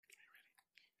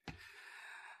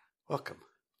Welcome.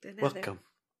 Welcome.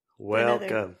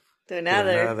 Welcome. To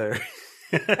another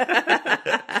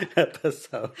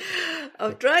episode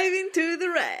of Driving to the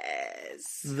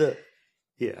Res.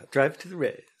 Drive to the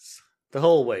Res. The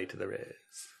whole way to the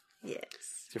Res. Yes.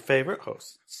 It's your favorite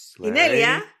hosts, Larry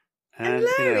Inelia and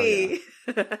Larry.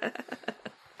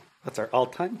 That's our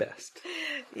all-time best.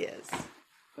 Yes.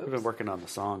 We've been working on the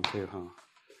song too, huh?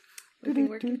 We've been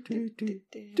working.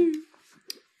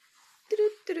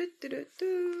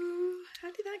 How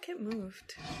did that get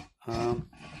moved?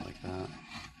 Like that.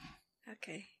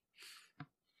 Okay.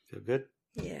 Feel good?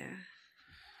 Yeah,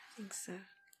 I think so. It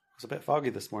was a bit foggy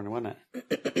this morning, wasn't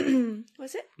it?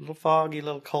 Was it? A little foggy, a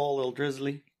little cold, a little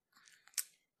drizzly.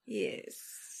 Yes.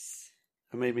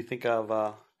 It made me think of,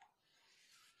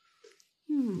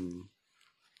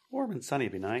 warm and sunny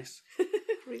would be nice.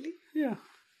 Really? Yeah.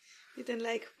 You don't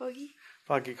like foggy?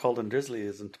 Foggy, cold, and drizzly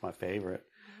isn't my favorite,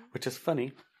 which is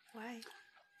funny. Why?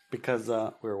 Because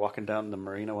we were walking down the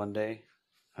marina one day.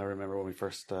 I remember when we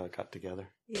first got together.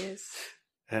 Yes.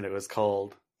 And it was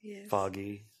cold, Yes.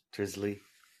 foggy, drizzly.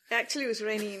 Actually, it was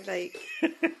raining like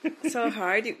so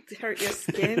hard it hurt your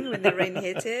skin when the rain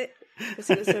hit it because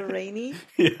it was so rainy.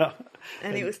 Yeah.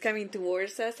 And it was coming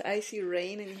towards us, icy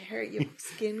rain, and it hurt your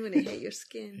skin when it hit your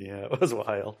skin. Yeah, it was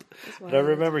wild. But I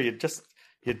remember you'd just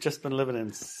been living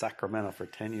in Sacramento for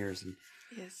 10 years, and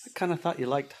Yes. I kind of thought you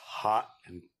liked hot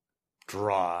and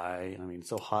dry. I mean,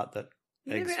 so hot that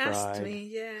You eggs never asked fried. me,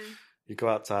 yeah. You go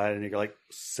outside and you go like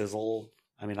sizzle.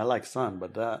 I mean, I like sun,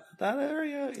 but that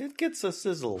area, it gets a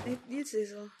sizzle. You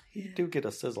sizzle. You Yeah. do get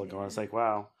a sizzle going. It's like,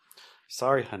 wow,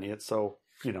 sorry, honey, it's so,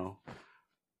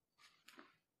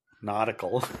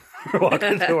 nautical. We're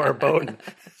walking to our boat. And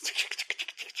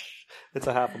it's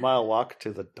a half a mile walk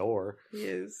to the door,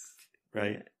 Yes.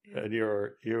 right? Yeah. And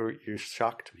you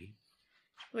shocked me.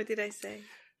 What did I say?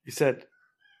 You said,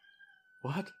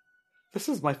 "What? This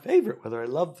is my favorite weather. I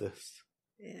love this.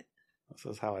 Yeah. This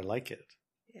is how I like it."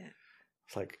 Yeah.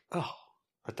 It's like, oh,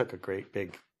 I took a great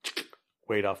big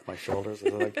weight off my shoulders. I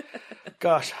was like,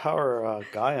 gosh, how are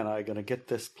Guy and I going to get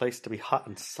this place to be hot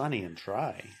and sunny and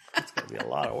dry? It's going to be a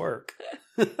lot of work.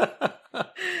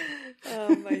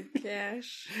 Oh my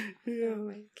gosh. Yeah. Oh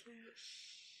my gosh.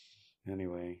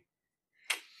 Anyway,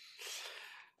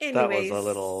 Anyways, that was a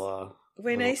little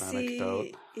when little I see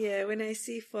anecdote. when I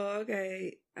see fog,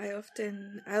 I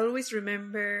always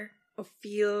remember or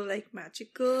feel like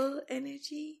magical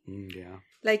energy. Yeah.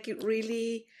 Like it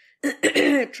really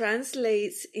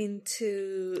translates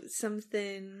into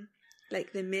something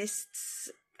like the mists.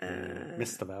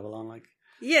 Mist of Avalon, like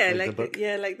Like the book?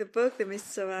 like the book, The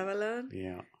Mists of Avalon.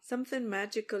 Yeah. Something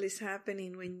magical is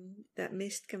happening when that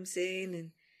mist comes in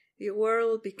and your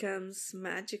world becomes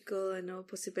magical and all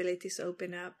possibilities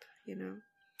open up,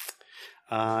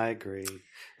 I agree.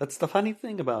 That's the funny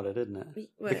thing about it, isn't it?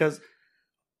 What? Because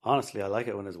honestly, I like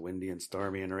it when it's windy and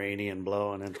stormy and rainy and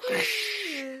blowing and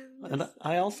and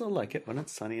I also like it when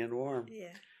it's sunny and warm.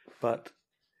 Yeah. But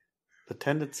the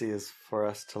tendency is for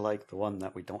us to like the one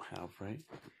that we don't have, right?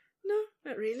 No,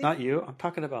 not really. Not you. I'm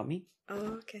talking about me.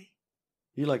 Oh, okay.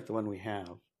 You like the one we have,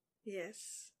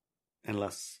 Yes.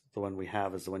 unless the one we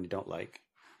have is the one you don't like.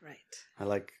 Right. I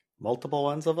like multiple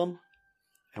ones of them.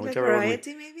 And Like whichever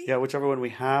variety, maybe? yeah, whichever one we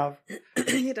have,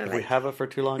 You don't if like we have it for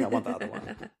too long, I want the other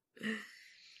one.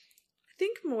 I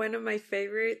think one of my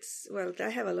favorites, well, I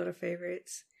have a lot of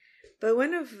favorites, but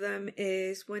one of them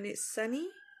is when it's sunny,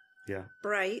 Yeah.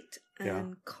 bright, and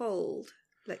Yeah. cold,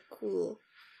 like cool.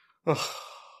 Ugh.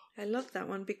 I love that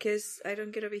one because I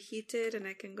don't get overheated and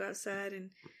I can go outside,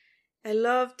 and I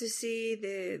love to see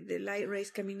the light rays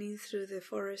coming in through the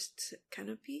forest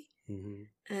canopy Mhm.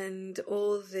 and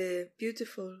all the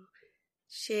beautiful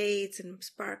shades and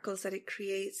sparkles that it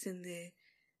creates in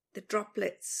the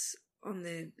droplets on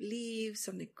the leaves,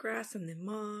 on the grass, on the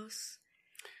moss.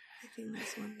 I think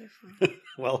that's wonderful.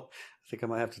 Well, I think I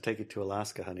might have to take you to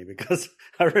Alaska, honey, because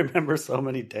I remember so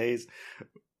many days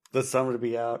the sun would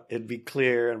be out, it'd be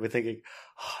clear, and we're thinking,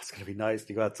 oh, it's going to be nice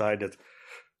to go outside. And it's,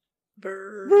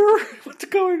 Brr. what's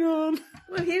going on?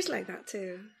 Well, here's like that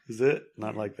too. Is it?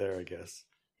 Not like there, I guess.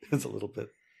 It's a little bit.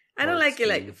 I don't more like it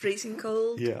like extreme. freezing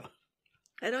cold. Yeah.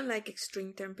 I don't like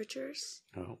extreme temperatures.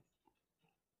 No.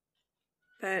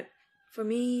 But for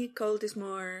me, cold is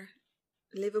more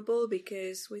livable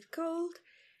because with cold,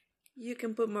 you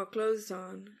can put more clothes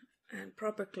on and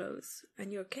proper clothes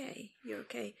and you're okay. You're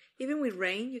okay. Even with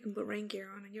rain, you can put rain gear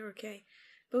on and you're okay.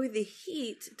 But with the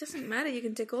heat, it doesn't matter. You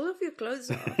can take all of your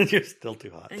clothes off. You're still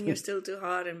too hot. And you're still too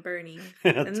hot and burning.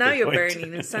 That's And now a good you're point.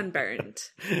 burning and sunburned.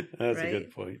 That's a right?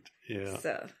 good point. Yeah.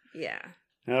 So, yeah.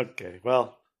 Okay.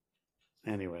 Well,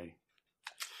 anyway.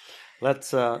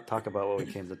 Let's talk about what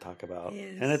we came to talk about.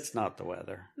 Yes. And it's not the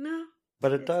weather. No.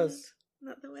 But it it's does.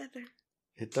 Not the weather.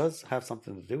 It does have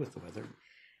something to do with the weather.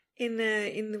 In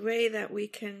the way that we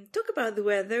can talk about the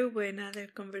weather when other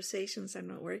conversations are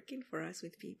not working for us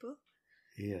with people.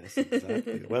 Yes,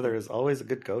 exactly. The weather is always a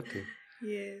good go-to.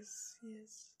 Yes,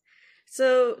 yes.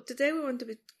 So today we want to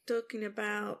be talking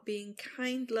about being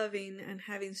kind, loving, and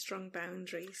having strong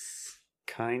boundaries.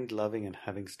 Kind, loving, and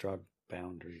having strong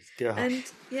boundaries. Gosh. And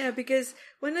yeah, because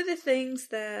one of the things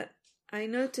that I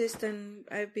noticed, and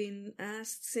I've been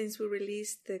asked since we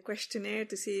released the questionnaire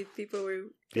to see if people were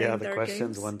playing the our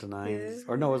questions games. 1 to 9. Yes.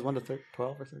 Or no, it was 1 to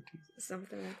 12 or 13.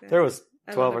 Something like that. There was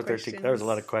A 12 lot or of 13. There was a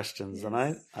lot of questions.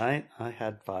 questions. Yes. And I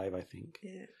had 5, I think.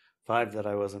 Yeah. 5 that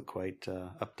I wasn't quite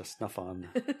up to snuff on.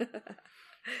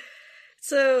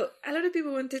 So a lot of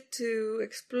people wanted to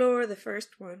explore the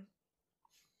first one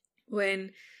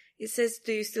when it says,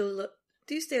 "Do you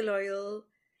stay loyal?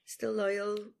 Still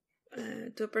loyal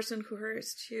to a person who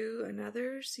hurts you and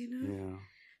others?" You know,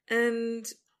 Yeah. and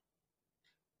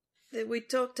that we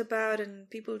talked about and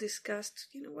people discussed.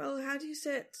 You know, well, how do you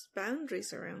set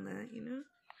boundaries around that? You know,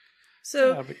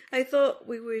 so Yeah, but- I thought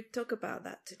we would talk about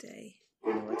that today.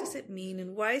 You know, what does it mean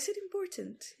and why is it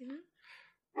important? You know.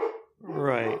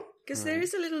 Right. Because right. there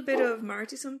is a little bit of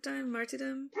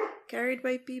martyrdom carried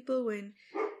by people when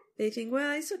they think,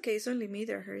 well, it's okay, it's only me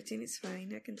they're hurting, it's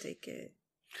fine, I can take it.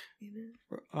 You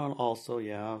know? Also,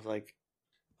 yeah, I was like,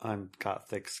 I'm got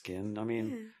thick skin. I mean,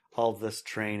 Yeah. all this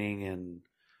training and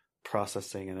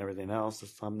processing and everything else,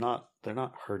 they're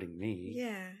not hurting me.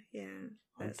 Yeah.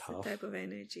 I'm That's the tough. type of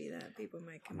energy that people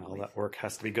might come And up all with. that work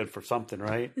has to be good for something,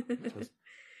 right?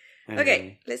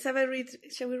 Okay, let's have a read.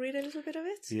 Shall we read a little bit of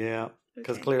it? Yeah,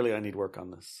 because Okay. clearly I need work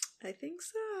on this. I think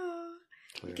so.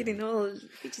 Clearly. Getting all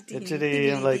fidgety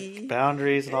and like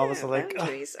boundaries and all this. I'm like,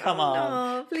 boundaries. come Oh,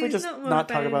 on. no, Can we please, just not more not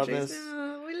talk about boundaries. this?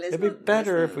 No, let's It'd be not-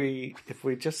 better let's if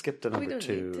we just skipped to not. number We don't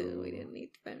 2. need to. We don't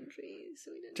need boundaries.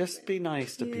 We don't Just need be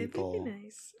nice to Yeah, people. Be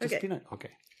nice. Just Okay. be nice.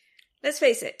 Okay. Let's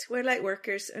face it. We're light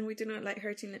workers, and we do not like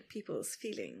hurting people's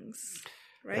feelings,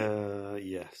 right?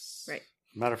 Yes. Right.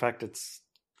 Matter of fact, it's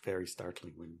very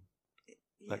startling when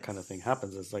that kind of thing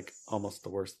happens. It's like almost the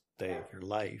worst day of your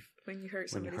life when you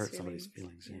hurt when you somebody's hurt somebody's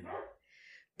feelings. Yeah.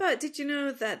 But did you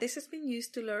know that this has been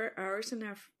used to lower ours and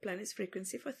our planet's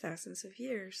frequency for thousands of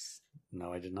years?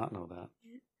 No, I did not know that.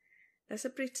 That's a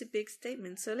pretty big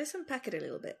statement, so let's unpack it a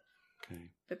little bit.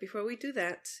 Okay. But before we do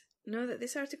that, know that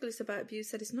this article is about abuse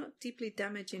that is not deeply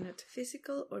damaging at a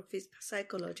physical or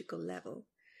psychological level.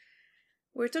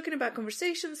 We're talking about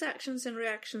conversations, actions, and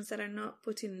reactions that are not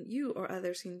putting you or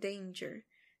others in danger.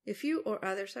 If you or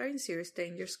others are in serious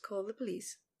danger, call the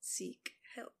police. Seek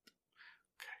help.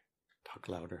 Talk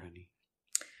louder, honey.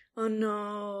 Oh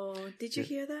no, did you Yeah.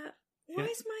 hear that? Why Yeah.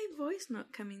 is my voice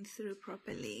not coming through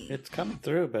properly? It's coming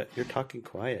through, but you're talking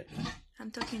quiet.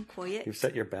 I'm talking quiet. You've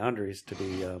set your boundaries to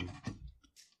be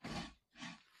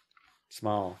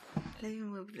small. Let me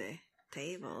move the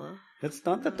table. It's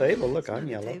not the No, table. Look, it's not I'm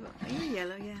the yellow. table. You're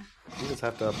yellow, yeah. You just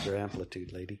have to up your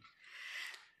amplitude, lady.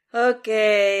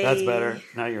 Okay. That's better.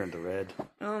 Now you're into red.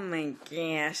 Oh my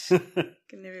gosh.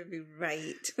 Can never be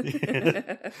right.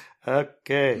 Okay.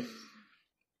 Okay.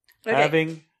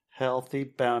 Having healthy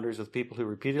boundaries with people who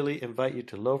repeatedly invite you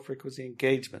to low frequency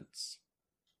engagements.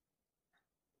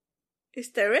 It's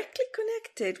directly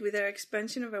connected with our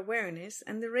expansion of awareness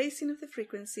and the raising of the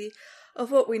frequency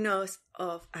of what we know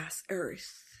of as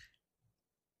Earth.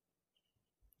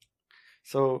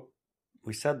 So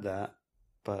we said that,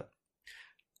 but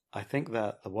I think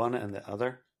that the one and the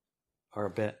other are a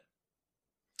bit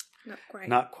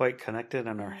not quite connected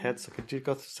in our heads. So could you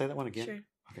say that one again? Sure.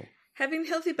 Okay. Having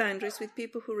healthy boundaries with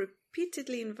people who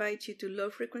repeatedly invite you to low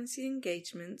frequency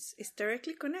engagements is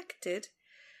directly connected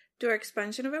to our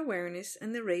expansion of awareness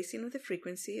and the raising of the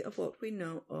frequency of what we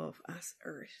know of as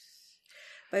Earth.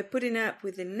 By putting up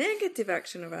with the negative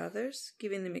action of others,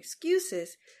 giving them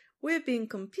excuses, we're being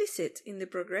complicit in the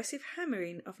progressive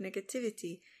hammering of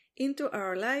negativity into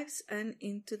our lives and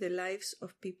into the lives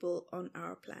of people on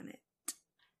our planet.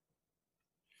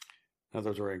 In other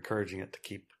words, we're encouraging it to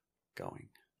keep going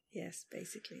Yes,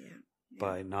 basically, yeah.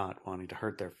 by not wanting to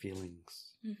hurt their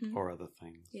feelings or other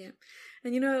things. Yeah.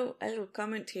 And a little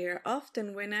comment here.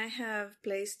 Often when I have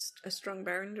placed a strong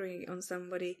boundary on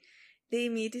somebody, they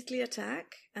immediately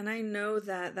attack, and I know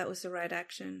that that was the right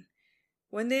action.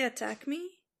 When they attack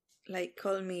me, like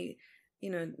call me,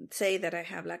 say that I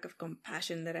have lack of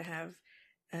compassion, that I have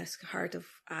a heart of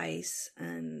ice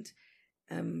and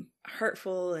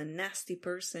hurtful and nasty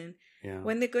person. Yeah.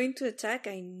 When they're going to attack,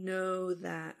 I know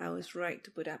that I was right to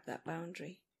put up that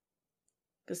boundary.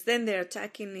 Because then they're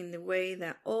attacking in the way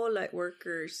that all light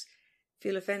workers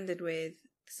feel offended with,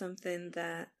 something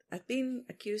that I've been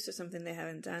accused of something they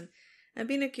haven't done. I've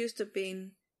been accused of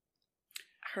being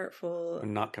hurtful,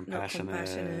 and not compassionate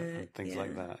and things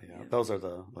like that. Yeah. Those are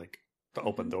the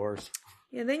open doors.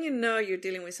 Yeah, then you're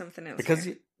dealing with something else. Because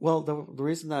the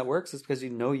reason that works is because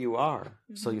you are,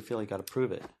 so you feel you got to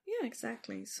prove it. Yeah,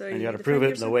 exactly. So and you got to prove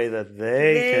it in the way that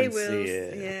they can see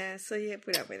it. Yeah, so you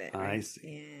put up with it. Right? I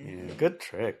see. Yeah. Good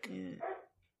trick.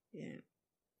 Yeah.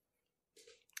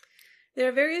 There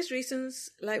are various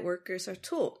reasons light workers are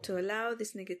taught to allow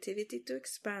this negativity to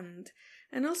expand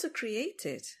and also create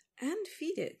it and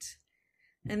feed it.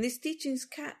 And these teachings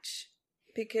catch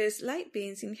because light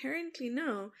beings inherently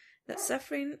know that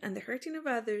suffering and the hurting of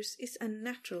others is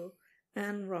unnatural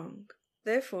and wrong.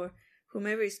 Therefore,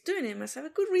 whomever is doing it must have a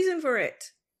good reason for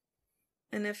it.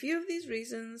 And a few of these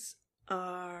reasons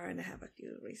are, and I have a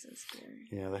few reasons here.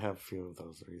 Yeah, they have a few of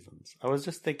those reasons. I was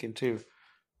just thinking too,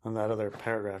 on that other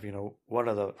paragraph, one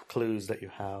of the clues that you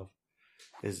have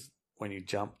is when you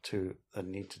jump to the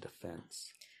need to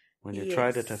defense. When you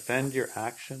try to defend your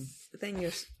action, then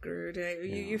you're screwed.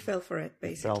 You fell for it,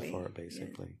 basically. You fell for it,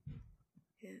 basically.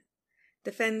 Yeah.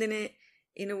 Defending it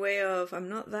in a way of, I'm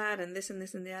not that, and this and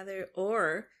this and the other,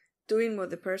 or doing what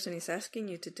the person is asking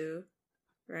you to do,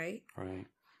 right? Right.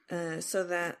 So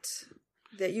that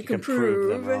you can prove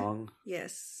them wrong.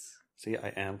 Yes. See, I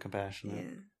am compassionate.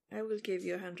 Yeah. I will give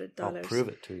you $100. I'll prove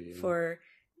it to you. For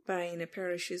buying a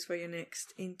pair of shoes for your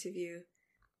next interview,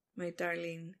 my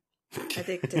darling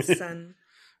addicted son.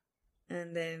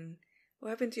 And then,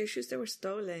 what happened to your shoes? They were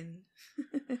stolen.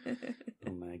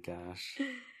 Oh my gosh.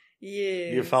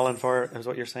 Yeah. You've fallen for it, is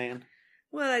what you're saying?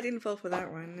 Well, I didn't fall for that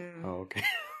one, no. Oh, okay.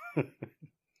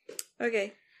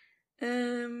 Okay.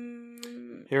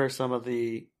 Here are some of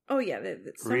the some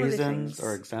reasons of the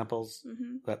or examples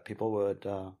that people would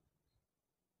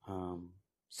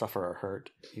suffer or hurt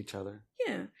each other.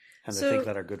 Yeah. And they think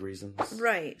that are good reasons.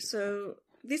 Right. So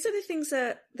these are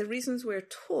the reasons we're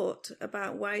taught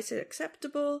about why is it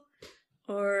acceptable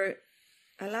or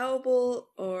allowable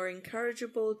or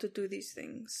encourageable to do these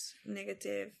things,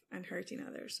 negative and hurting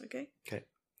others, okay? Okay.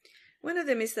 One of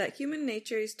them is that human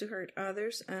nature is to hurt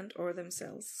others and or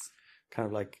themselves. Kind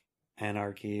of like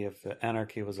anarchy. If the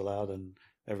anarchy was allowed and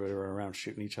everybody were around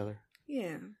shooting each other.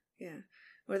 Yeah.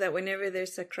 Or that whenever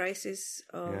there's a crisis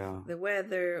of the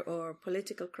weather or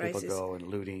political crisis, people go and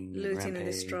looting and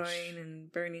destroying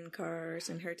and burning cars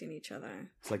and hurting each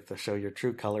other. It's like the show your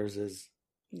true colors is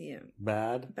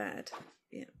bad. Bad,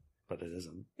 yeah. But it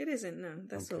isn't. It isn't, no.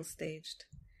 That's all staged.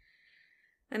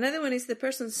 Another one is the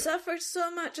person suffered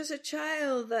so much as a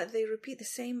child that they repeat the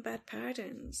same bad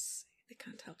patterns. They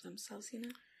can't help themselves,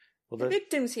 Well, they're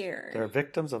victims here. They're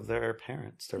victims of their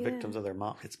parents. They're victims of their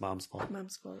mom. It's mom's fault.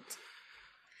 Mom's fault.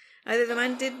 Either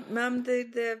mom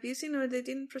did the abusing or they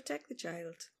didn't protect the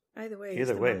child. Either way,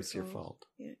 it's your fault.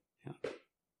 Yeah.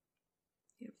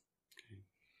 Okay.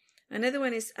 Another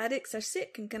one is addicts are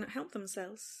sick and cannot help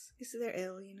themselves. They're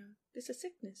ill, There's a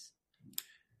sickness.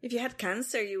 If you had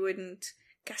cancer, you wouldn't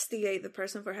castigate the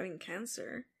person for having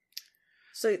cancer.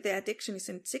 So the addiction is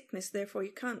in sickness, therefore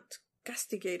you can't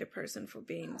castigate a person for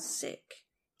being sick.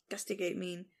 Castigate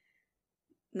mean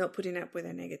not putting up with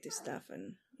their negative stuff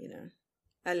and,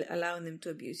 allowing them to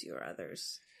abuse you or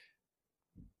others.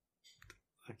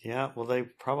 Yeah, well, they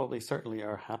probably certainly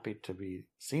are happy to be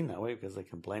seen that way because they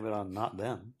can blame it on not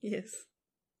them. Yes.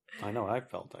 I know I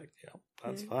felt like,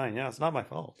 that's fine. Yeah, it's not my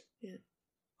fault. Yeah.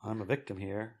 I'm a victim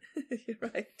here. You're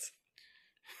right.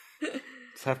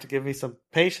 Just have to give me some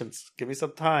patience. Give me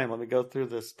some time. Let me go through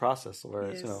this process where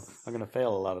I'm going to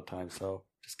fail a lot of times. So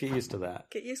just get used to that.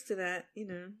 Get used to that,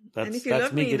 That's, and if you that's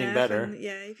love me me getting enough, better.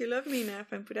 if you love me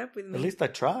enough and put up with me. At least I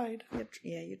tried.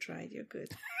 You tried. You're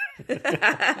good.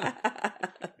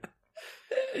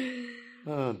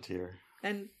 Oh, dear.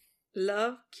 And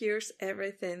love cures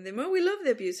everything. The more we love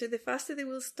the abuser, the faster they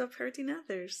will stop hurting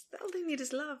others. All they need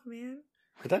is love, man.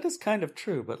 But that is kind of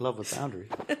true, but love with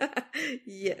boundaries.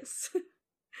 Yes.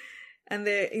 And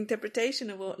the interpretation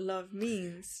of what love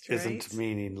means, right? Isn't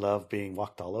meaning love being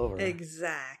walked all over.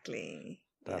 Exactly.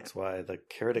 That's why the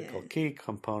critical key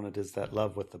component is that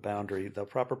love with the boundary, the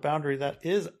proper boundary that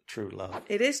is true love.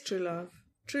 It is true love.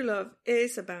 True love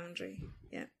is a boundary.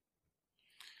 Yeah.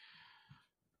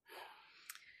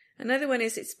 Another one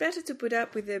is it's better to put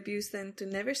up with the abuse than to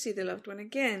never see the loved one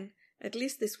again. At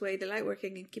least this way the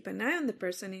lightworker can keep an eye on the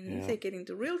person, and if they get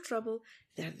into real trouble,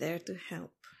 they're there to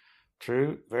help.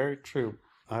 True, very true.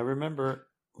 I remember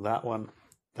that one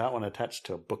attached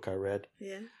to a book I read.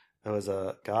 Yeah. There was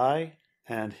a guy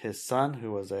and his son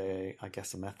who was a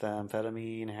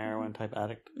methamphetamine, heroin type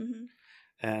addict. Mm-hmm.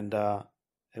 And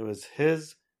it was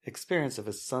his experience of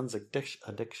his son's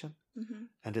addiction. Mm-hmm.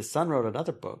 And his son wrote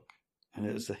another book. And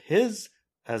it was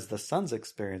as the son's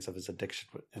experience of his addiction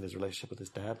and his relationship with his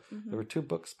dad. Mm-hmm. There were two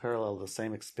books parallel the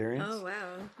same experience. Oh,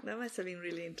 wow. That must have been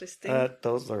really interesting.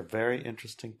 Those are very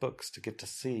interesting books to get to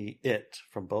see it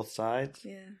from both sides.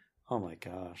 Yeah. Oh my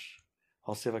gosh.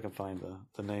 I'll see if I can find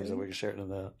the names that we can share it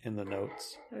in the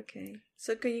notes. Okay.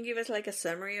 So can you give us like a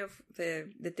summary of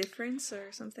the difference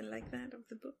or something like that of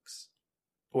the books?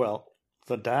 Well,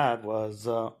 the dad was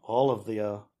all of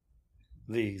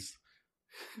these.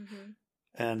 Mm-hmm.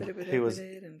 And he was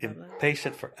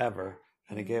impatient forever.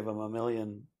 And he gave him a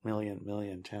million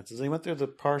chances. And he went through the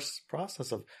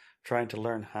process of trying to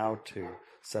learn how to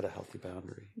set a healthy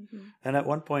boundary. Mm-hmm. And at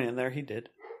one point in there, he did.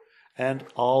 And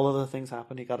all of the things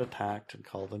happened. He got attacked and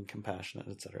called compassionate,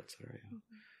 et cetera, et cetera. Yeah.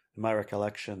 Mm-hmm. In my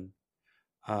recollection,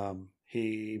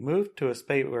 he moved to a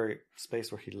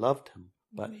space where he loved him,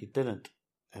 but he didn't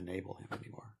enable him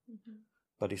anymore. Mm-hmm.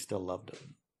 But he still loved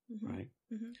him, right?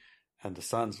 Mm-hmm. And the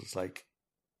sons was like,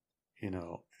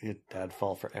 Dad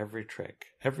fall for every trick,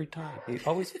 every time. He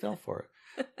always fell for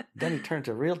it. Then he turned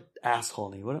to a real asshole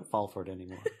and he wouldn't fall for it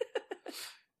anymore.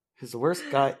 He's the worst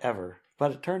guy ever.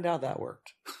 But it turned out that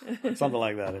worked. Something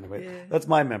like that anyway. Yeah. That's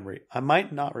my memory. I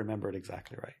might not remember it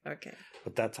exactly right. Okay.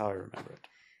 But that's how I remember it.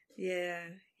 Yeah.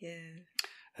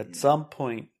 At some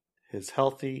point, a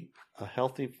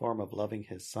healthy form of loving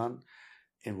his son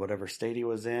in whatever state he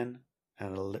was in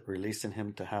and releasing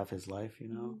him to have his life,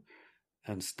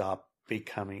 and stop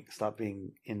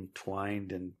being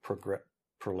entwined and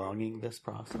prolonging this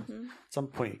process. Mm-hmm. At some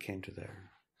point it came to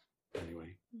there.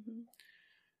 Anyway. Mm-hmm.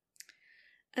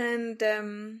 And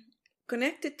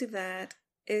connected to that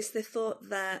is the thought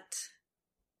that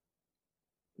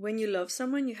when you love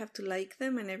someone, you have to like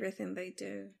them and everything they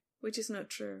do, which is not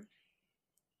true.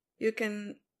 You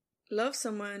can love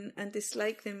someone and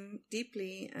dislike them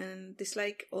deeply and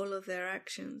dislike all of their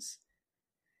actions.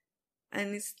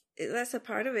 And that's a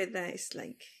part of it that is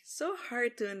like so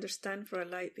hard to understand for a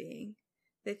light being.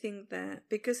 They think that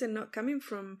because they're not coming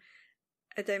from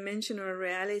a dimension or a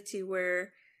reality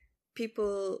where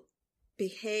people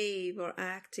behave or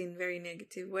act in very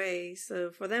negative ways.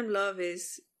 So for them, love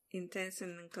is intense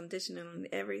and unconditional and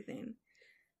everything,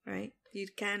 right? You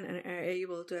can and are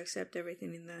able to accept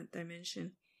everything in that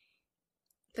dimension.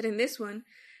 But in this one,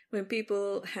 when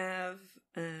people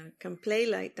can play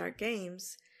like dark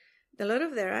games, a lot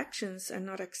of their actions are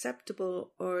not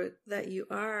acceptable, or that you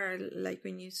are, like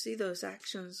when you see those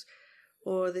actions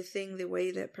or the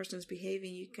way that person's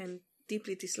behaving, you can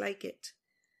deeply dislike it.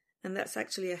 And that's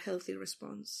actually a healthy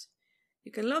response.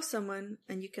 You can love someone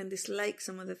and you can dislike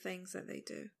some of the things that they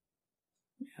do.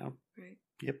 Yeah. Right.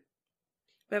 Yep.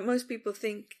 But most people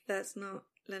think that's not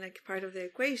like part of the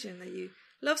equation, that you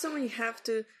love someone, you have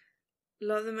to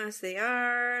love them as they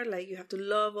are, like you have to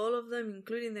love all of them,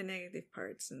 including the negative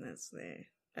parts, and that's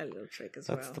a little trick as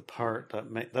well. That's the part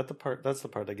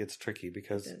that gets tricky,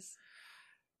 because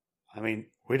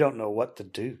we don't know what to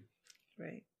do.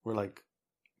 Right. We're like,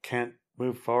 can't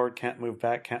move forward, can't move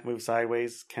back, can't move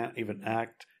sideways, can't even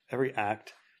act. Every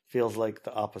act feels like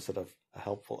the opposite of a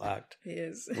helpful act.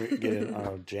 Yes. We get in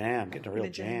a jam, getting a real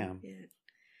jam. Yeah.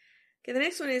 Okay, the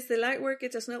next one is the light worker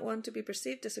does not want to be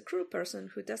perceived as a cruel person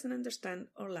who doesn't understand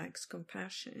or lacks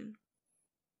compassion.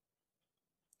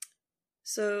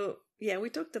 So, yeah, we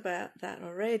talked about that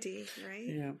already, right?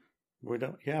 Yeah. We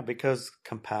don't. Yeah, because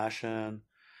compassion,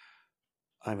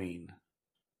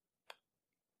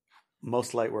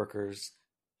 most light workers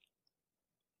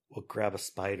will grab a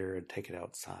spider and take it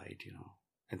outside,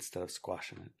 instead of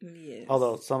squashing it. Yes.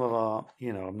 Although some of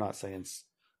I'm not saying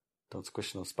don't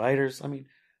squish no spiders.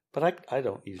 But I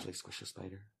don't usually squish a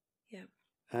spider. Yeah.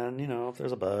 And, if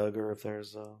there's a bug or if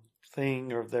there's a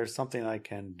thing or if there's something I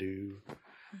can do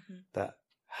that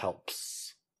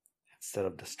helps instead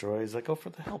of destroys, I go for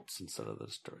the helps instead of the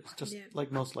destroys. Just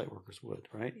like most light workers would,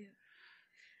 right?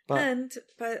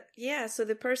 Yeah. So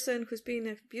the person who's being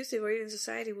abusive or even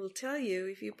society will tell you,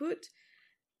 if you put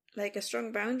like a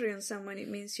strong boundary on someone, it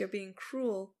means you're being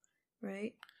cruel,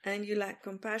 right? And you lack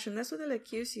compassion. That's what they'll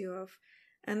accuse you of.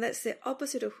 And that's the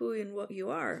opposite of who and what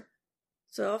you are.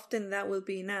 So often that will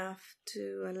be enough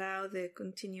to allow the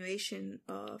continuation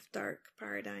of dark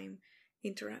paradigm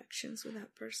interactions with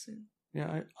that person.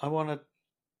 Yeah, I want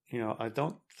to, I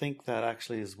don't think that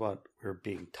actually is what we're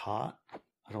being taught.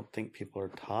 I don't think people are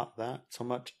taught that so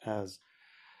much as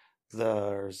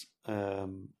there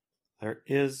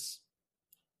is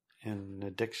in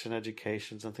addiction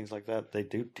educations and things like that, they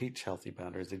do teach healthy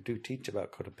boundaries. They do teach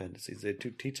about codependencies. They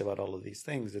do teach about all of these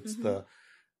things. It's the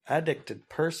addicted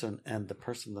person and the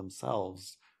person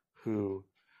themselves who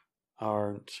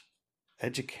aren't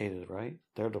educated, right?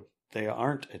 They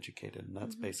aren't educated, and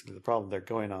that's basically the problem. They're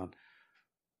going on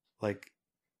like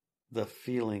the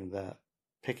feeling that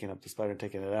picking up the spider and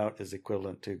taking it out is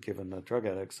equivalent to giving the drug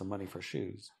addict some money for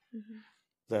shoes.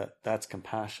 That's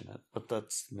compassionate, but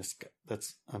that's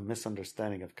a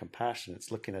misunderstanding of compassion.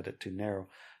 It's looking at it too narrow.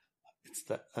 It's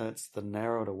the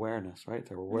narrowed awareness, right?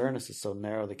 Their awareness is so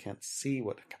narrow they can't see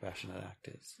what a compassionate act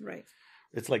is. Right.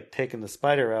 It's like taking the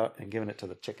spider out and giving it to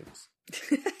the chickens.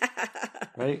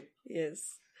 Right?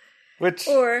 Yes. Which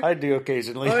I do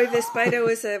occasionally. Or the spider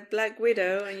was a black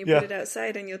widow and you put it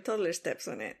outside and your toddler steps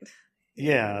on it.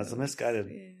 Yeah, it's a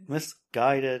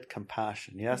misguided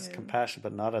compassion. Yes, compassion,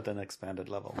 but not at an expanded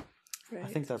level. Right. I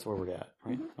think that's where we're at,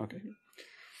 right? Okay.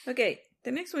 Okay,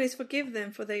 the next one is forgive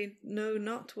them for they know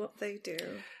not what they do.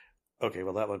 Okay,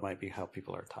 well that one might be how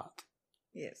people are taught.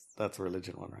 Yes. That's a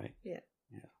religion one, right? Yeah.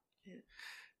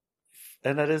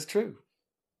 And that is true.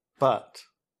 But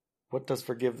what does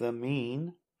forgive them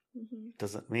mean?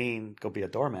 Doesn't mean go be a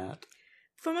doormat.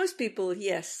 For most people,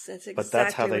 yes. That's exactly But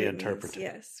that's how they what interpret it.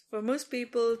 Yes. For most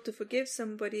people, to forgive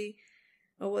somebody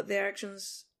or their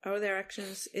actions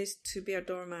is to be a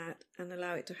doormat and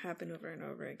allow it to happen over and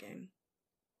over again.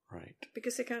 Right.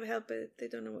 Because they can't help it. They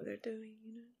don't know what they're doing,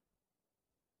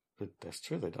 But that's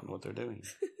true. They don't know what they're doing.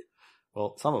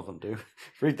 Well, some of them do.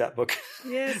 Read that book.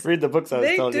 Yes. Read the books I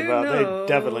was telling you about. Know. They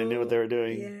definitely knew what they were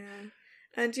doing. Yeah.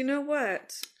 And you know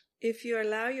what? If you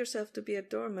allow yourself to be a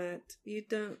doormat, you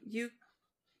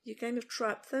kind of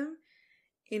trap them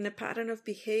in a pattern of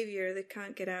behavior they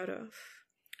can't get out of.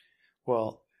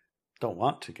 Well, don't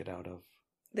want to get out of.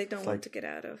 They don't want to get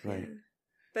out of, right. Yeah.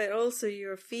 But also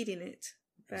you're feeding it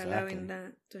by allowing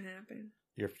that to happen.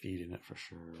 You're feeding it for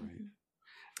sure, right?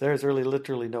 There's really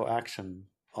literally no action,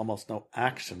 almost no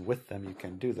action with them you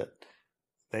can do that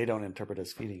they don't interpret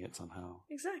as feeding it somehow.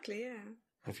 Exactly, yeah.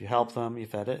 If you help them, you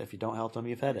fed it. If you don't help them,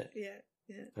 you fed it. Yeah.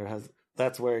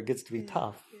 That's where it gets to be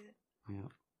tough.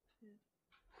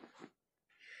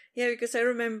 Yeah, because I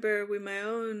remember with my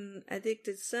own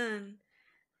addicted son,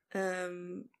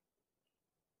 I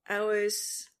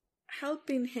was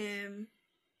helping him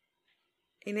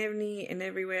in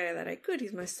every way that I could.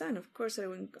 He's my son. Of course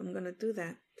I'm going to do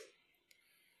that.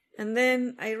 And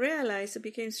then I realized, I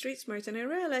became street smart, and I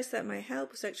realized that my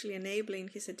help was actually enabling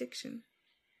his addiction.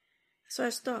 So I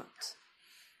stopped.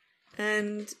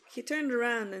 And he turned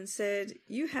around and said,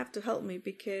 you have to help me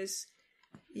because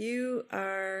you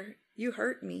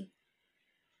hurt me.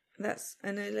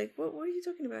 And I like, what are you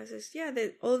talking about? I says, yeah,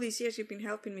 all these years you've been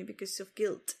helping me because of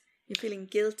guilt. You're feeling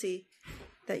guilty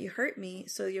that you hurt me,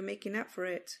 so you're making up for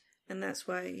it. And that's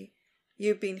why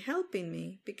you've been helping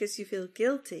me, because you feel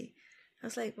guilty. I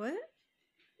was like, what?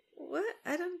 What?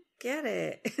 I don't get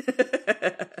it.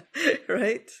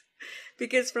 Right?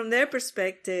 Because from their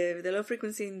perspective, the low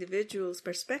frequency individual's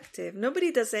perspective,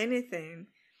 nobody does anything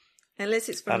unless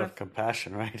it's from out of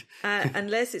compassion, right?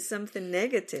 Unless it's something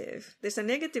negative. There's a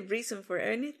negative reason for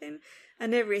anything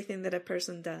and everything that a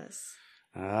person does.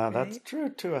 That's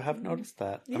true too. I have noticed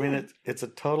that. Yeah. I mean, it's a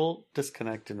total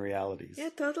disconnect in realities. Yeah,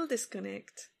 total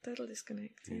disconnect.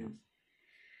 Yeah.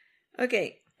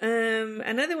 Okay.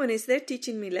 Another one is they're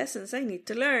teaching me lessons I need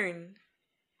to learn.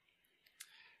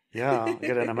 Yeah,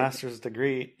 getting a master's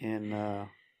degree in, I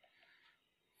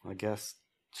guess,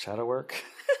 shadow work.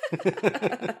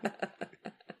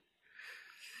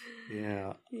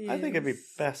 Yeah. Yes. I think it'd be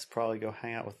best probably go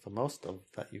hang out with the most of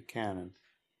that you can and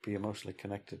be emotionally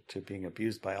connected to being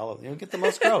abused by all of them. You'll get the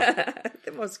most growth.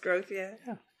 The most growth, yeah.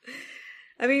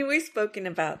 I mean, we've spoken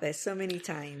about this so many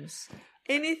times.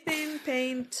 Anything,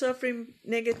 pain, suffering,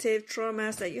 negative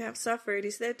traumas that you have suffered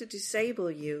is there to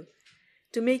disable you,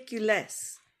 to make you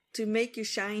less, to make you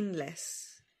shine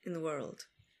less in the world.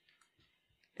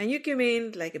 And you come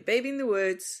in like a baby in the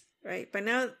woods, right? But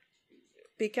now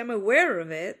become aware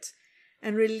of it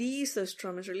and release those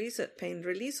traumas, release that pain,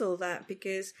 release all that,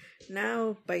 because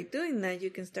now by doing that,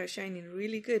 you can start shining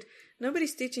really good.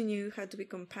 Nobody's teaching you how to be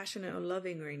compassionate or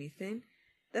loving or anything.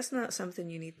 That's not something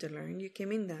you need to learn. You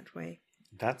came in that way.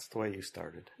 That's the way you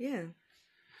started. Yeah.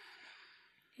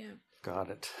 Got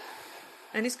it.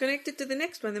 And it's connected to the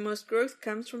next one. The most growth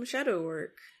comes from shadow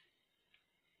work.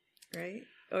 Right?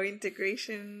 Or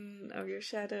integration of your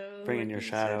shadow. Bringing your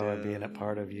shadow and being a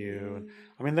part of you.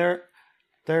 I mean,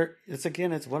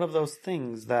 it's one of those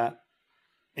things that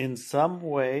in some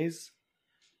ways,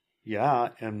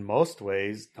 in most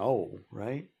ways, no,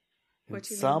 right? In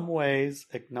some ways,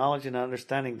 acknowledging and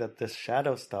understanding that this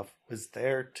shadow stuff was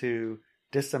there to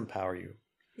disempower you.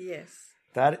 Yes.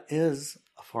 That is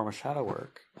a form of shadow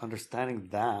work. Understanding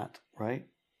that, right?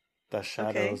 The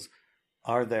shadows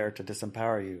are there to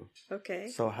disempower you. Okay.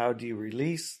 So how do you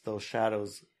release those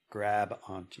shadows grab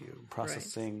onto you?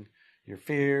 Processing your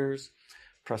fears,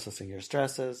 processing your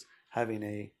stresses, having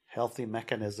a healthy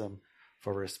mechanism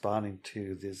for responding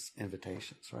to these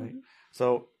invitations, right? Mm-hmm.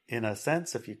 So in a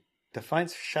sense, if you define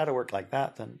shadow work like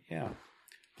that, then yeah,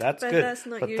 that's But good. that's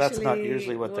not But that's not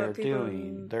usually what what they're people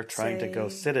doing. They're trying to go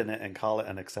say. sit in it and call it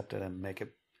and accept it and make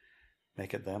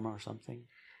it them or something.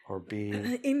 Or be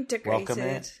welcome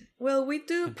it. Well, we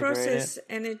do integrate process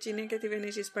it. negative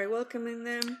energies by welcoming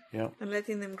them Yep. and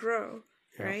letting them grow,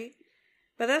 Yep. right?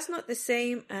 But that's not the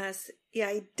same as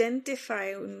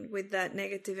identifying with that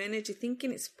negative energy,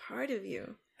 thinking it's part of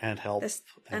you. And help.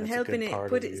 And helping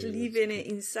it, leaving it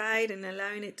inside and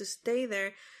allowing it to stay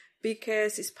there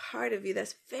because it's part of you.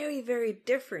 That's very, very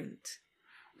different.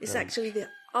 It's actually the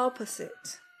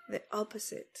opposite. The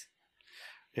opposite.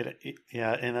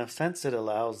 Yeah, in a sense, it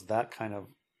allows that kind of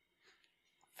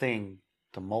thing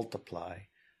to multiply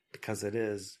because it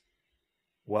is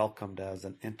welcomed as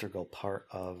an integral part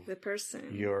of the person,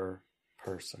 your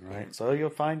person, right? Yeah. So you'll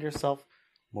find yourself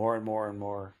more and more and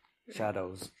more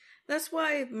shadows. That's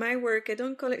why my work, I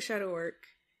don't call it shadow work.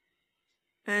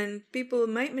 And people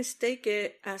might mistake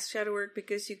it as shadow work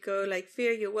because you go like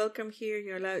fear, you're welcome here,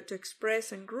 you're allowed to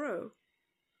express and grow.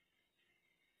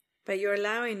 But you're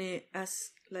allowing it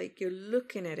as like you're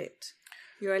looking at it.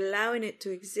 You're allowing it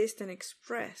to exist and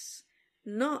express,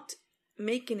 not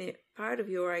making it part of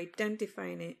you or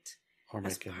identifying it or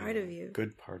as part of you.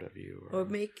 Good part of you. Or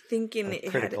thinking a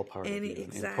it critical had part any, of you,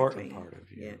 exactly. an important part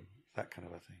of you. Yeah. That kind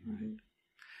of a thing, right? Mm-hmm.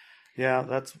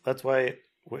 Yeah, that's why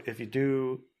if you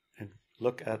do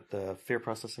look at the fear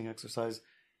processing exercise,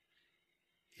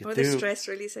 or the stress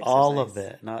release exercise. All of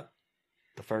it, not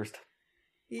the first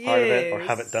part of it, or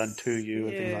have it done to you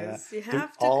and things like that. You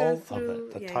have to go through of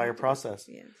it, the entire process.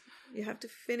 Yes, you have to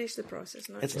finish the process.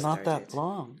 It's not that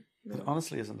long. No. It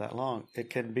honestly isn't that long. It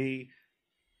can be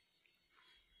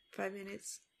 5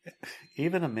 minutes,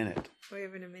 even a minute, or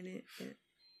even a minute.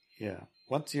 Yeah.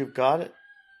 Once you've got it,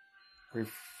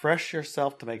 refresh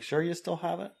yourself to make sure you still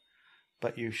have it.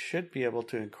 But you should be able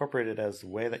to incorporate it as the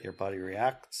way that your body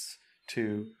reacts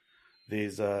to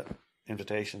these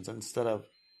invitations instead of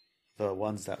the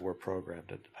ones that were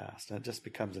programmed in the past. And it just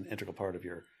becomes an integral part of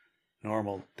your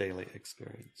normal daily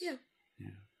experience. Yeah.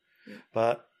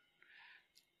 But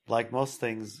like most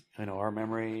things, our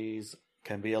memories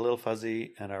can be a little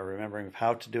fuzzy, and our remembering of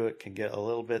how to do it can get a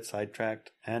little bit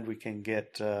sidetracked, and we can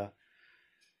get, I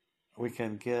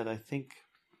think,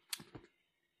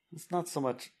 it's not so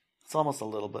much, it's almost a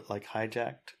little bit like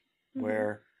hijacked,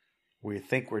 where we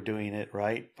think we're doing it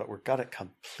right, but we've got it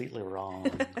completely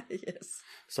wrong. Yes.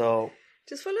 So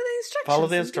just follow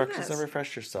the instructions. And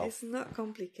refresh yourself. It's not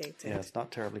complicated. Yeah, it's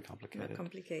not terribly complicated. Not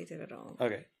complicated at all.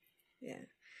 Okay. Yeah.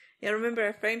 I remember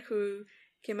a friend who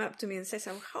came up to me and said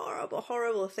some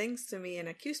horrible things to me and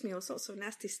accused me of all sorts of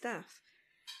nasty stuff.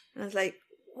 And I was like,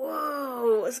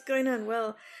 whoa, what's going on?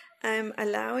 Well, I'm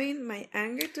allowing my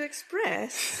anger to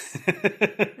express.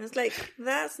 I was like,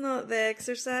 that's not the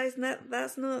exercise.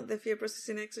 That's not the fear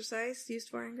processing exercise used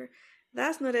for anger.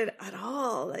 That's not it at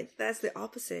all. Like, that's the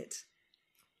opposite.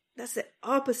 That's the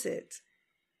opposite.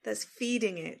 That's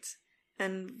feeding it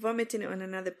and vomiting it on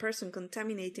another person,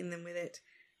 contaminating them with it.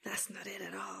 That's not it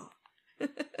at all.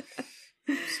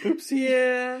 Oopsie.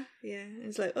 Yeah.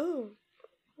 It's like, oh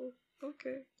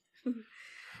okay.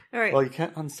 All right. Well, you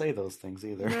can't unsay those things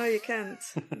either. No, you can't.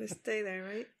 They stay there,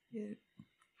 right? Yeah.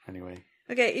 Anyway.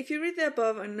 Okay, if you read the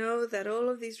above and know that all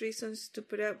of these reasons to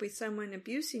put up with someone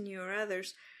abusing you or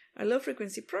others are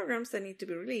low-frequency programs that need to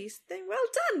be released, then well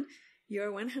done!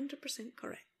 You're 100%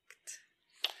 correct.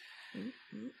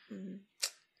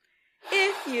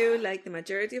 If you, like the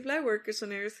majority of light workers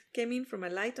on Earth, came in from a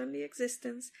light-only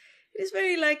existence, it is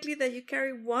very likely that you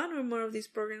carry one or more of these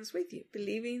programs with you,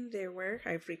 believing they were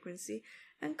high-frequency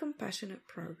and compassionate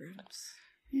programs.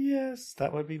 Yes,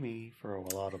 that would be me for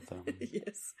a lot of them.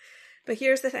 Yes. But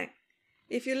here's the thing.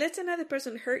 If you let another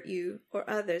person hurt you or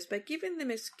others by giving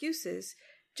them excuses,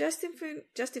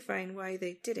 justifying why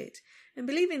they did it, and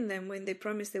believing them when they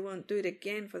promise they won't do it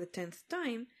again for the 10th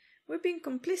time, we're being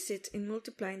complicit in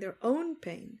multiplying their own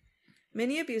pain.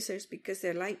 Many abusers, because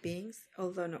they're light beings,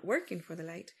 although not working for the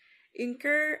light,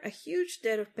 incur a huge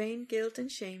debt of pain, guilt, and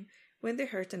shame when they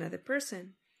hurt another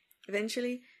person.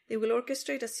 Eventually, they will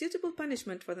orchestrate a suitable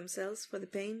punishment for themselves for the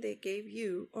pain they gave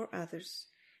you or others.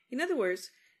 In other words,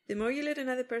 the more you let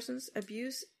another person's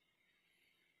abuse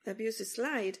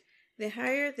slide, the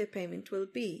higher the payment will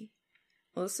be.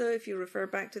 Also, if you refer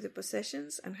back to the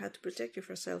possessions and how to protect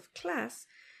yourself class,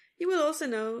 you will also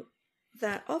know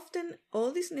that often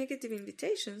all these negative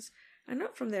invitations and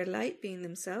not from their light being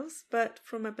themselves, but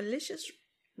from a malicious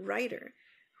writer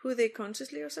who they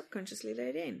consciously or subconsciously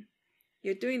let in.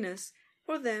 You're doing us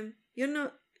or them, you're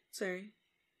not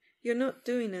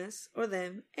doing us or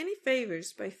them any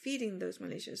favors by feeding those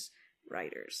malicious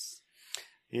writers.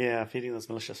 Yeah, feeding those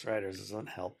malicious writers doesn't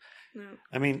help. No.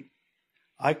 I mean,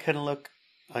 I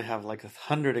have like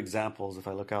 100 examples. If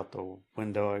I look out the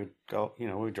window, I go,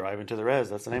 we drive into the res.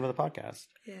 That's the name of the podcast.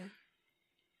 Yeah.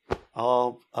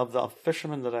 All of the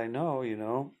fishermen that I know,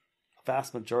 a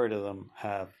vast majority of them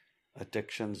have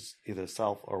addictions, either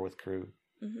self or with crew,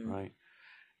 right?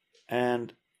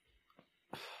 And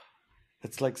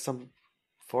it's like some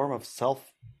form of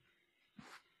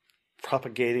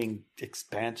self-propagating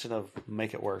expansion of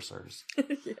make it worse.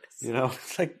 Yes.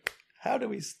 It's like, how do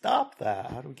we stop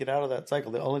that? How do we get out of that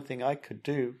cycle? The only thing I could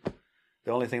do,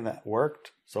 the only thing that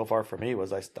worked so far for me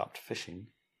was I stopped fishing.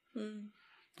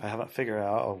 I haven't figured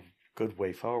out a good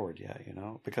way forward yet,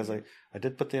 because I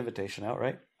did put the invitation out,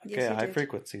 right? Okay, yes, high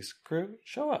frequencies crew,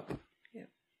 show up. Yeah.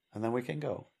 And then we can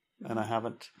go. And I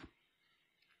haven't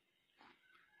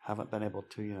been able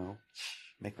to,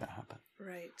 make that happen.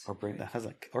 Right. Or that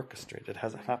hasn't orchestrated, it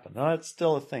hasn't happened. No, it's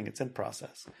still a thing. It's in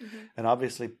process. And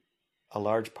obviously a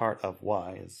large part of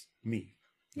why is me,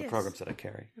 the programs that I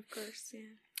carry. Of course,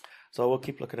 yeah. So we'll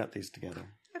keep looking at these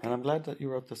together. Okay. And I'm glad that you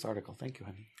wrote this article. Thank you,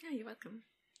 honey. Yeah, you're welcome.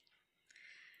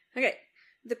 Okay.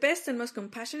 The best and most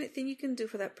compassionate thing you can do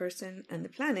for that person and the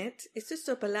planet is to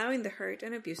stop allowing the hurt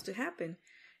and abuse to happen.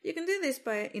 You can do this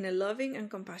in a loving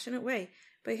and compassionate way,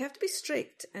 but you have to be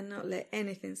strict and not let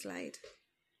anything slide.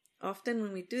 Often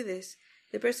when we do this,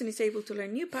 the person is able to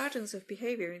learn new patterns of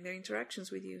behavior in their interactions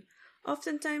with you.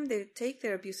 Oftentimes they take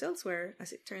their abuse elsewhere.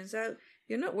 As it turns out,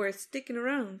 you're not worth sticking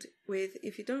around with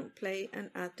if you don't play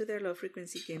and add to their low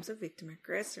frequency games of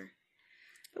victim-aggressor.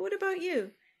 But what about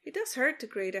you? It does hurt to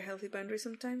create a healthy boundary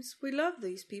sometimes. We love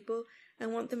these people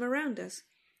and want them around us.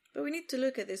 But we need to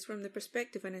look at this from the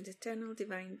perspective of an eternal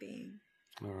divine being.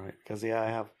 All right. Because, I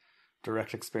have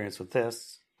direct experience with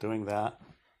this. Doing that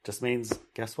just means,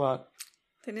 guess what?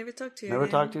 They never talk to you. Never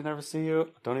talk to you, never see you.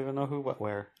 Don't even know who, what,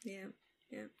 where. Yeah.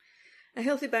 A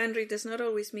healthy boundary does not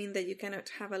always mean that you cannot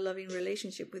have a loving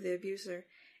relationship with the abuser.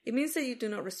 It means that you do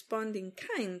not respond in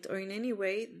kind or in any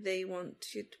way they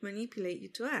want you to manipulate you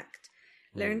to act.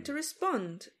 Learn to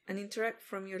respond and interact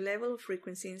from your level of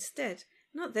frequency instead,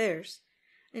 not theirs.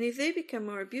 And if they become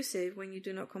more abusive when you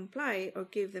do not comply or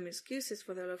give them excuses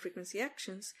for their low-frequency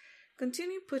actions,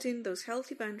 continue putting those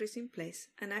healthy boundaries in place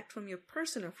and act from your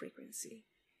personal frequency.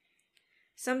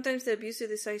 Sometimes the abuser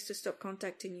decides to stop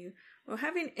contacting you or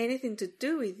having anything to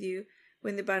do with you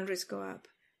when the boundaries go up.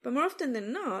 But more often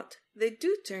than not, they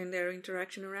do turn their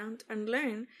interaction around and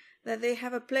learn that they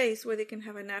have a place where they can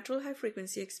have a natural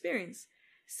high-frequency experience.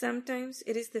 Sometimes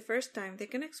it is the first time they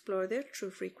can explore their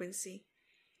true frequency.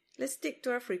 Let's stick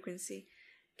to our frequency.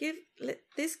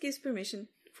 This gives permission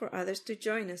for others to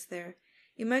join us there.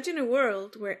 Imagine a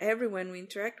world where everyone we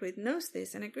interact with knows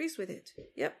this and agrees with it.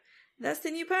 Yep, that's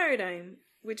the new paradigm,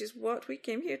 which is what we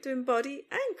came here to embody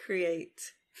and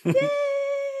create.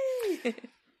 Yay!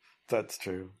 That's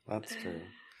true. That's true.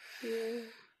 Yeah.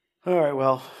 All right,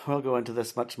 well, we'll go into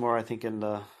this much more, I think, in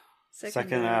the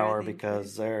second hour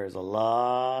because there's a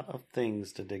lot of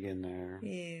things to dig in there.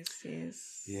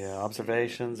 Yes. Yeah,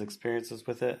 observations, experiences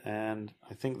with it. And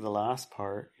I think the last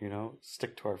part,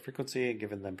 stick to our frequency and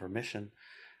giving them permission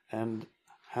and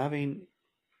having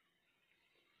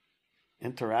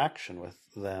interaction with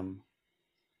them.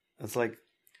 It's like,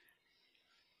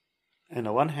 on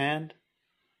the one hand,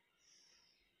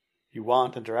 you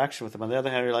want interaction with them. On the other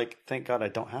hand, you're like, thank God I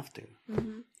don't have to.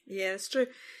 Mm-hmm. Yeah, it's true.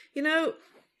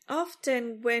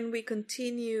 Often when we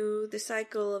continue the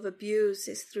cycle of abuse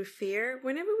is through fear.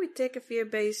 Whenever we take a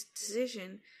fear-based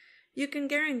decision, you can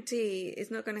guarantee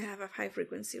it's not going to have a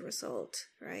high-frequency result,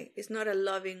 right? It's not a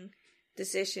loving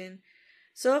decision.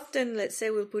 So often, let's say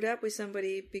we'll put up with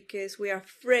somebody because we are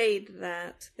afraid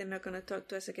that they're not going to talk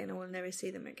to us again and we'll never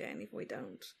see them again if we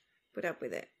don't put up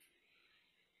with it.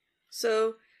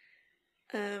 So,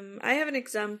 I have an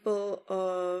example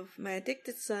of my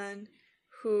addicted son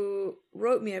who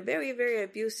wrote me a very, very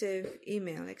abusive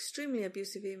email, extremely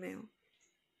abusive email.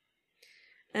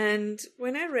 And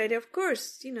when I read it, of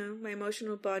course, my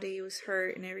emotional body was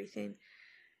hurt and everything.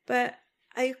 But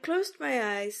I closed my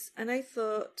eyes and I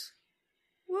thought,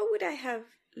 what would I have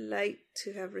liked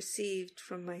to have received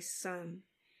from my son?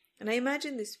 And I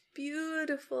imagined this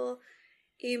beautiful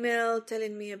email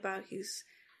telling me about his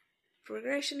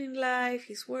progression in life,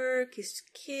 his work, his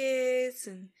kids,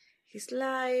 and his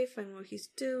life and what he's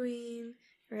doing,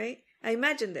 right? I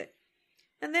imagined it.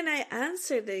 And then I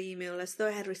answered the email as though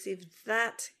I had received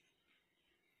that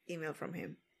email from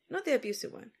him, not the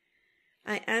abusive one.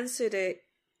 I answered it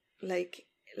like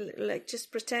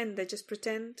just pretend. I just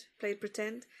played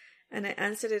pretend, and I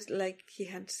answered it like he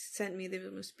had sent me the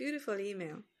most beautiful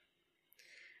email.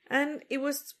 And it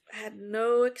had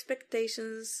no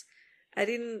expectations. I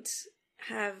didn't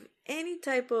have any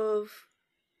type of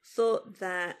thought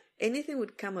that anything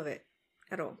would come of it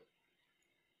at all.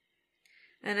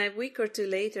 And a week or two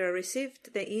later, I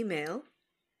received the email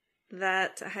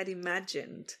that I had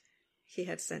imagined he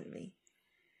had sent me.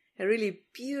 A really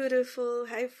beautiful,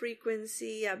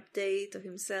 high-frequency update of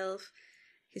himself,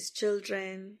 his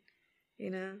children,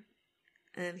 and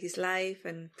his life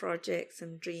and projects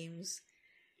and dreams.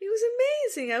 It was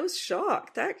amazing. I was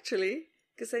shocked, actually,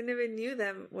 because I never knew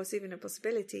that was even a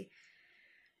possibility.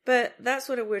 But that's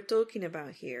what we're talking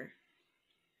about here.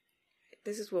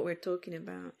 This is what we're talking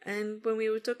about. And when we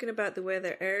were talking about the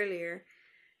weather earlier,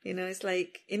 it's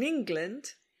like in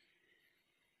England,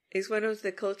 it's one of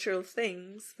the cultural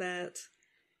things that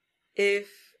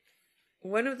if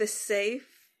one of the safe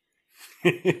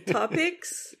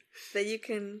topics that you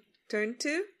can turn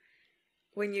to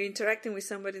when you're interacting with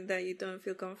somebody that you don't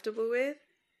feel comfortable with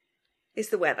is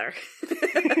the weather.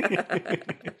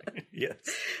 Yes.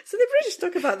 So the British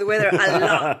talk about the weather a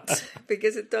lot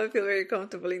because they don't feel very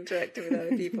comfortable interacting with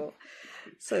other people.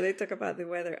 So they talk about the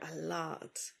weather a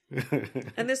lot.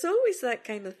 And there's always that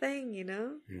kind of thing,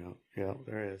 Yeah,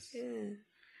 there is. Yeah.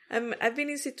 I've been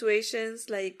in situations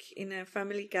like in a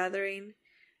family gathering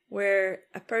where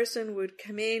a person would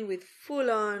come in with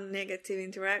full-on negative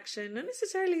interaction, not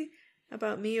necessarily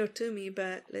about me or to me,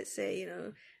 but let's say,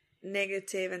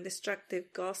 negative and destructive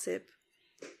gossip,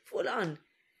 full-on.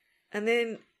 And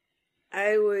then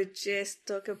I would just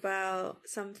talk about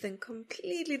something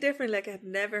completely different, like I'd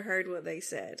never heard what they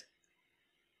said.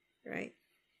 Right?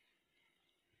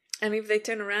 And if they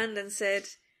turn around and said,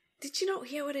 "Did you not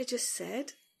hear what I just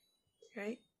said?"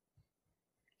 Right?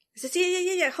 I said,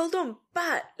 yeah, hold on,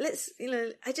 but let's,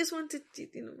 I just wanted to,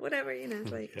 whatever,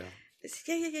 like,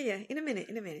 yeah, in a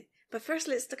minute. But first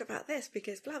let's talk about this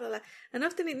because blah, blah, blah. And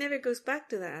often it never goes back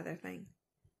to that other thing.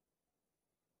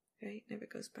 Right? Never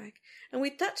goes back. And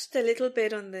we touched a little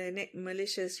bit on the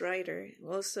malicious writer.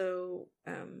 Also,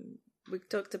 we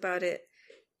talked about it,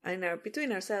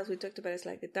 between ourselves, we talked about it as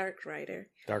like the dark writer.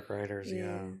 Dark writers,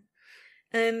 yeah.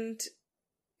 And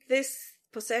this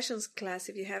possessions class,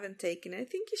 if you haven't taken it, I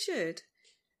think you should.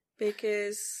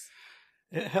 Because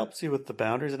it helps you with the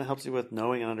boundaries and it helps you with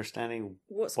knowing and understanding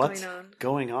what's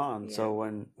going on. Yeah. So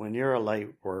when you're a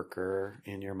light worker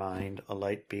in your mind, a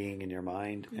light being in your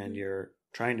mind, and you're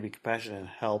trying to be compassionate and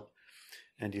help,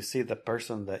 and you see the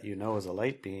person that you know is a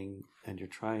light being, and you're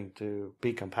trying to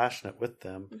be compassionate with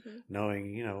them,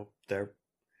 knowing, they're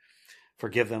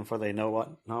forgive them for they know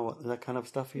what that kind of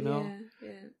stuff, Yeah.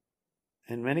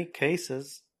 In many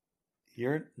cases,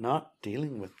 you're not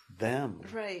dealing with them.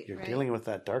 Right. You're dealing with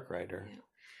that dark rider. Yeah.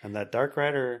 And that dark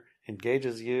rider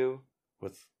engages you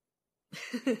with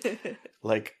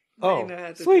like, oh,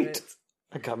 sweet.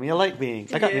 I got me a light being.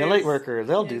 I got me a light worker.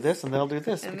 They'll do this and they'll do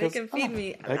this. And because, they can feed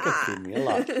me a lot. They can feed me a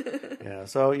lot. Yeah.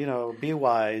 So, be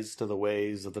wise to the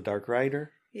ways of the dark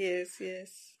rider. Yes.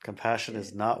 Compassion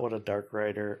is not what a dark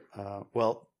rider,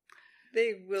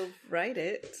 they will write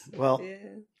it. Well,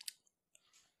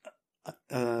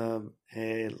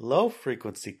 a low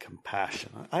frequency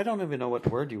compassion. I don't even know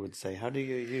what word you would say. How do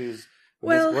you use...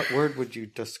 what word would you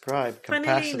describe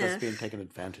compassion as being taken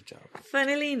advantage of?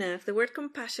 Funnily enough, the word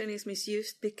compassion is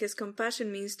misused because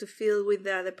compassion means to feel with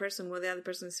the other person what the other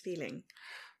person is feeling.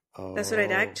 Oh, that's what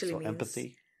it actually means.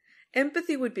 Empathy?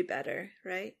 Empathy would be better,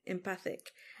 right?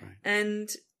 Empathic. Right. And,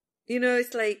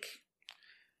 it's like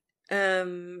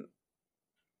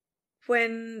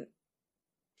when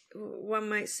one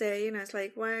might say, it's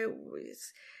like, why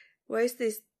is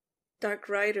this dark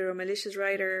writer or malicious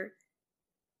writer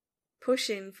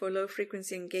pushing for low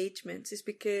frequency engagements? Is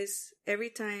because every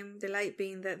time the light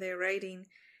being that they're writing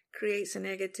creates a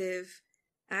negative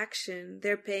action,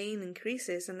 their pain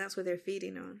increases, and that's what they're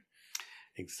feeding on.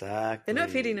 Exactly. They're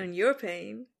not feeding on your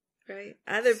pain, right?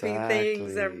 Other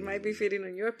things that might be feeding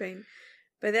on your pain,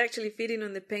 but they're actually feeding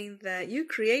on the pain that you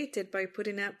created by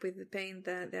putting up with the pain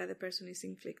that the other person is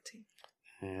inflicting.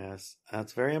 Yes,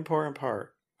 that's a very important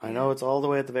part. I know it's all the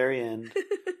way at the very end.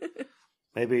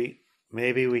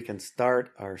 Maybe we can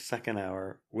start our second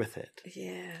hour with it.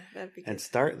 Yeah, that'd be good. And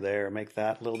start there, make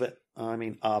that a little bit,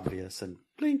 obvious, and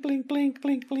blink, blink, blink,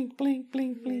 blink, blink, blink,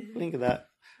 blink, blink, blink.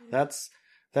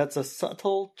 That's a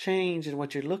subtle change in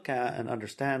what you look at and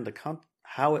understand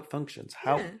how it functions,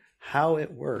 how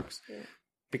it works. Yeah.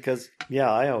 Because,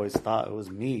 I always thought it was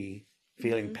me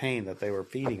feeling pain that they were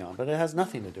feeding on, but it has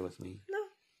nothing to do with me. No,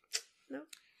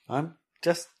 I'm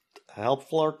just a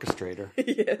helpful orchestrator.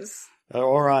 Yes.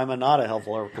 Or I'm not a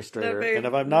helpful orchestrator. And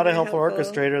if I'm not a helpful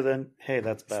orchestrator, then hey,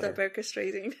 that's better. Stop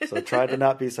orchestrating. So try to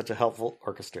not be such a helpful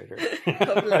orchestrator.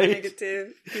 Couple Right? of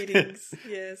negative feelings.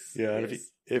 Yes. Yeah, and Yes.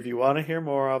 if you want to hear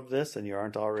more of this and you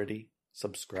aren't already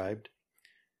subscribed,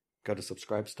 go to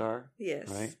Subscribestar, Yes.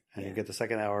 right? And Yeah. you get the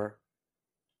second hour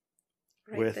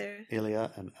Right with there.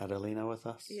 Ilya and Adelina with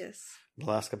us. Yes.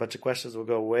 We'll ask a bunch of questions. We'll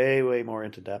go way, way more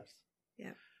into depth.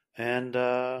 Yeah. And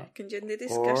Can join the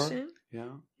discussion.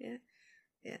 yeah. Yeah.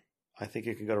 Yeah. I think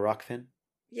you can go to Rockfin.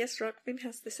 Yes, Rockfin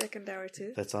has the second hour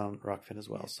too. That's on Rockfin as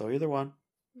well. So either one.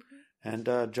 Mm-hmm.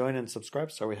 And join and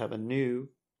subscribe. So we have a new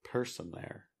person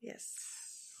there, Yes.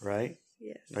 right?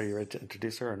 Yes. Are you ready to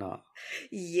introduce her or not?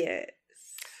 Yes.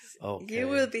 Okay. You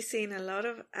will be seeing a lot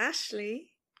of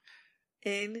Ashley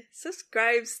in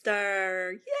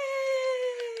Subscribestar.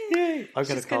 Yay! Yay! I'm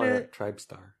going She's to call her gonna-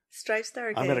 TribeStar.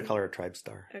 Stripestar. I'm going to call her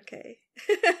TribeStar. Okay.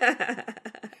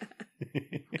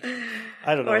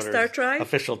 I don't know. Or what Star Tribe?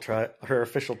 Her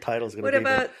official title is going What to be.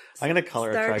 about I'm going to call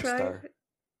her Star TribeStar. Tribe?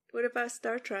 What about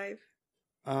Star Tribe?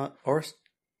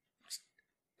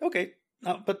 Okay.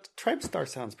 No, but TribeStar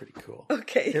sounds pretty cool.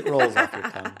 Okay. It rolls off your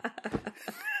tongue.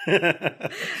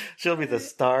 She'll be the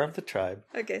star of the tribe.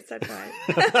 Okay, Star Tribe.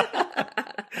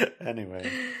 Anyway.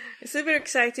 It's super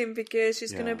exciting because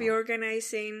she's going to Yeah. be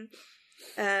organizing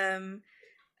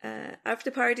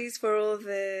after parties for all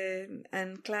the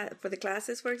for the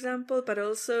classes, for example, but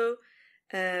also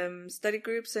study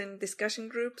groups and discussion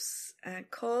groups,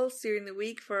 calls during the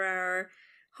week for our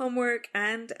homework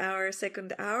and our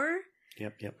second hour,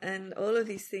 Yep. and all of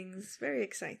these things. Very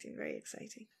exciting, very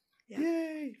exciting. Yeah.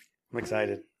 Yay! I'm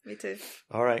excited. Me too.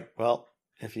 All right. Well,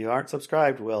 if you aren't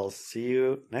subscribed, we'll see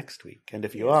you next week. And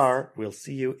if you Yes. are, we'll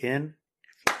see you in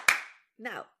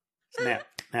Now. Snap.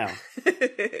 Now.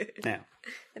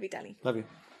 Love you, darling. Love you.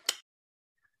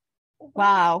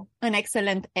 Wow, an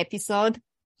excellent episode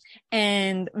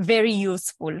and very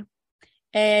useful.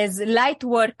 As light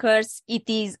workers, it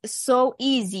is so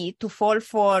easy to fall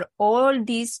for all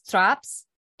these traps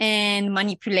and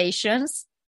manipulations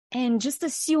and just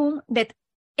assume that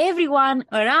everyone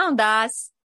around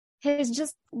us has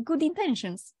just good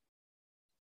intentions.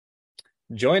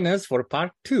 Join us for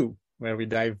part 2, where we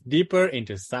dive deeper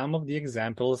into some of the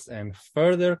examples and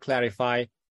further clarify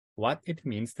what it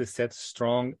means to set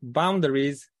strong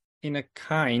boundaries in a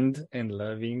kind and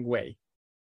loving way.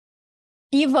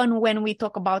 Even when we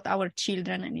talk about our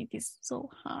children and it is so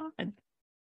hard.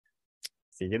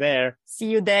 See you there. See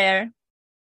you there.